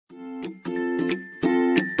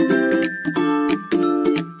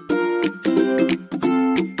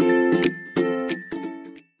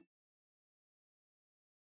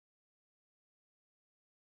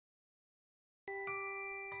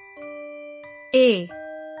A.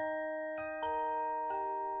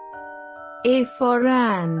 A for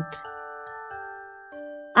ant.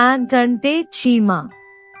 Ant ante chima.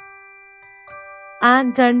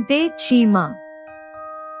 Ant ante chima.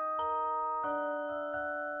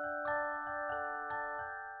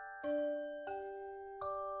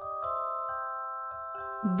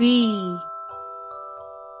 B.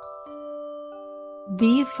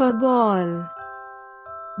 B for ball.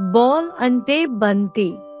 Ball ante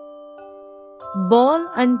banti. Ball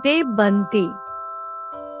ante banti.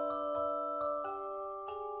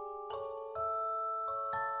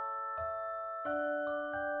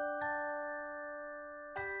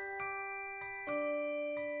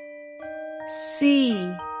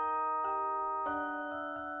 C.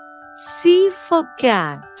 C for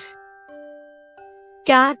cat.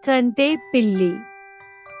 Cat ante pilli.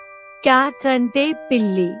 Cat ante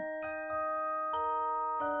pilli.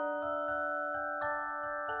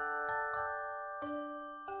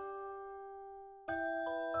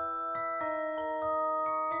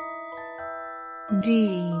 D.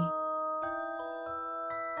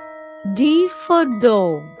 D for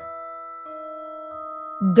dog.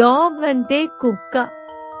 Dog ante kukka.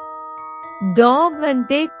 Dog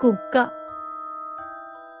ante kukka.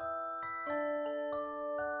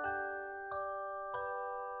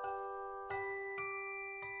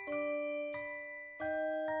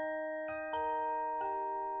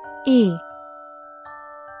 E.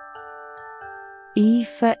 E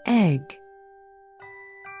for egg.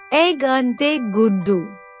 Egg ante guddu.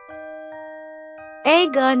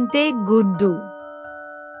 Egg ante guddu.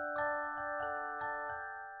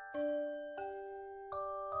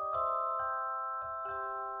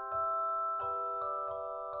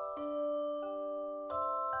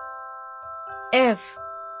 F.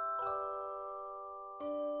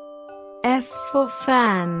 F for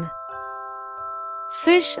fan.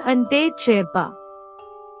 Fish ante chepa.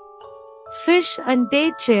 Fish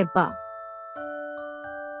ante chepa.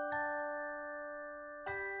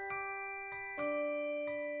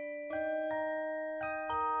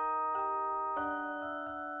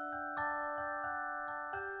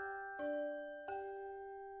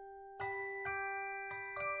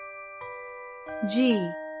 G.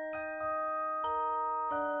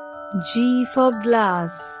 G for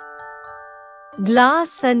glass.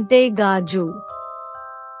 Glass ante gaju.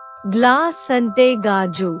 Glass ante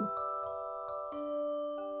gaju.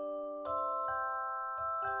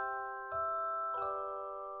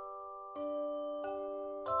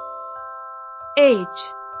 H.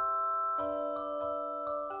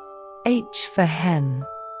 H for hen.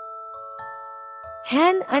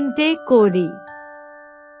 Hen ante kodi.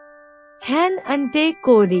 Hen ante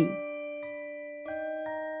kodi.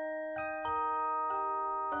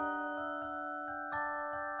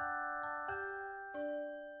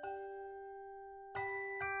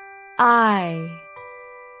 I.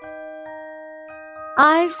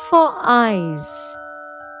 I for eyes.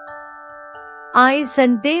 Eyes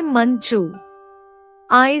ante manchu.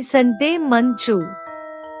 Eyes ante manchu.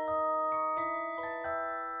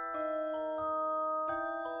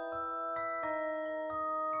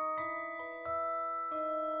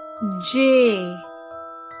 J.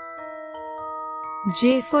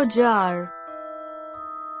 J for jar.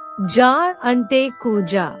 Jar ante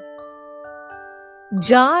kuja.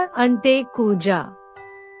 Jar ante kuja.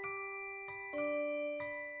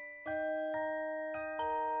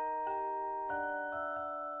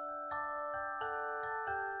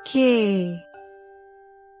 K.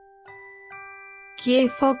 K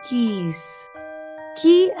for keys.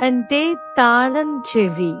 Key ante talan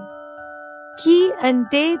chevi. Key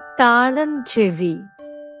ante talan chevi.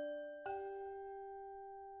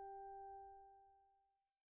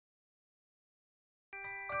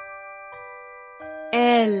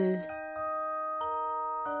 L.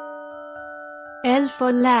 L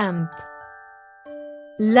for lamp.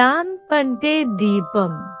 Lamp ante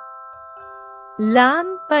deepam.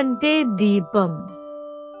 Lamp ante deepam.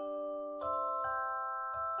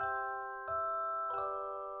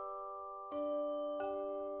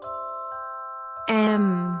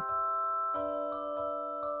 M.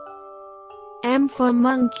 M for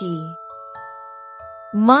monkey.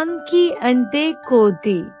 Monkey ante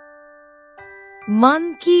koti.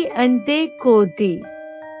 Monkey ante koti.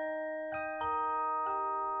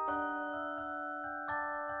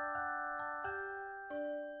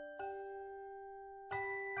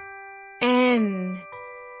 N.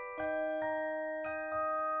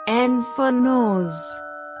 N for nose.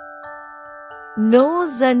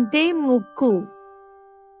 Nose ante mukku.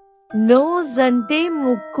 Nose ante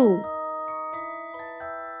mukku.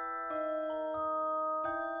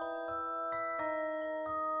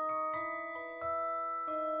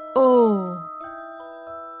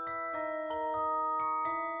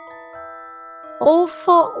 O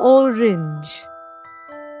for orange.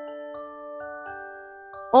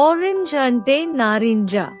 Orange ante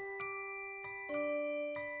narinja.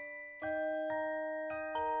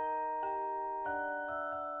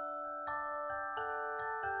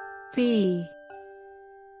 P.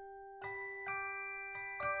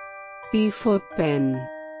 P for pen.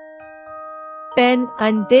 Pen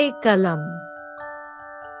ante kalam.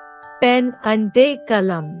 Pen ante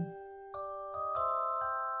kalam.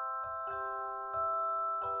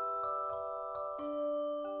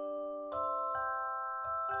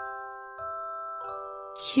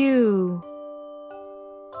 Q.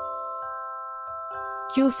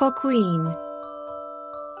 Q for queen.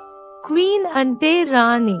 Queen ante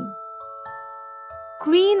rani.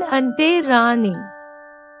 Queen ante rani.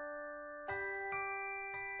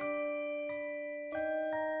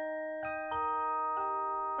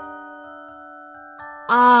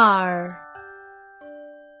 R.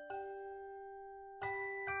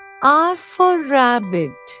 R for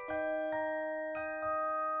rabbit.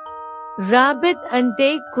 Rabbit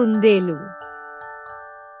ante kundelu.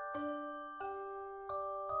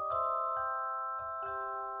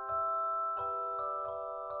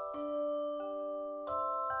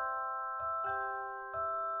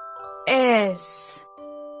 S.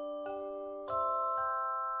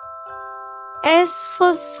 S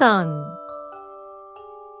for sun.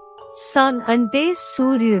 Sun ante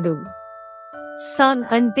suryudu. Sun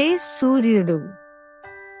ante suryudu.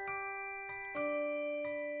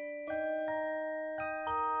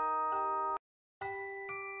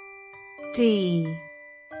 T.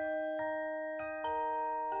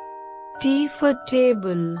 T for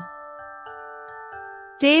table.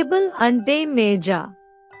 Table ante meja.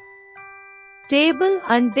 Table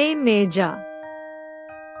ante meja.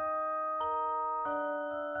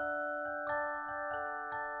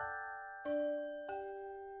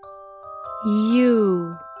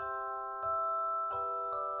 U.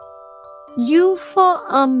 U for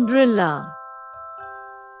umbrella.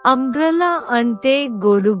 Umbrella ante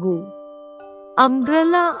godugu.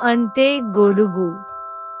 Umbrella ante godugu.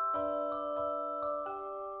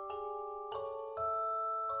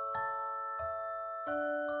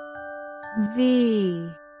 V.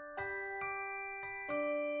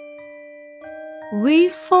 V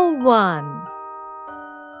for one.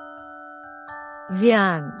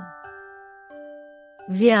 Vyan.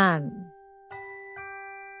 Vyan.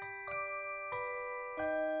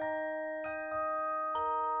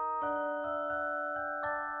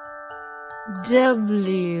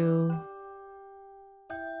 W.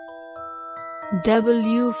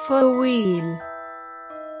 W for wheel.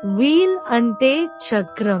 Wheel ante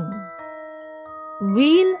chakram.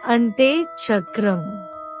 Wheel ante chakram.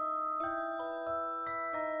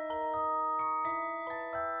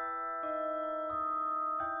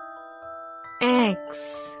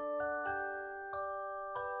 X.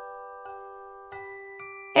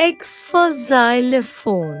 X for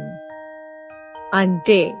xylophone.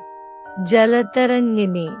 Ante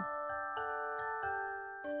jalatarangini.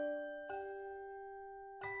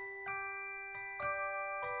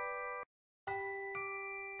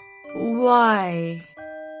 Y.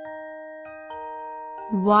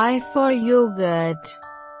 Y for yogurt.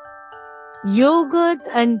 Yogurt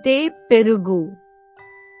ante perugu.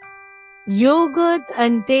 Yogurt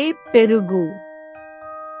ante perugu.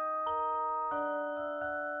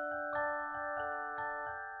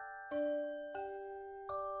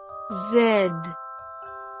 Z.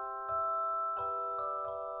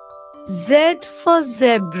 Z for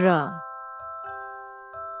zebra.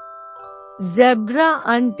 Zebra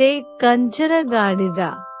ante kanchara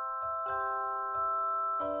gadida.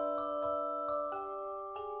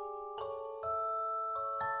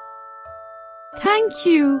 Thank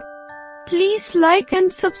you. Please like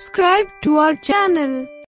and subscribe to our channel.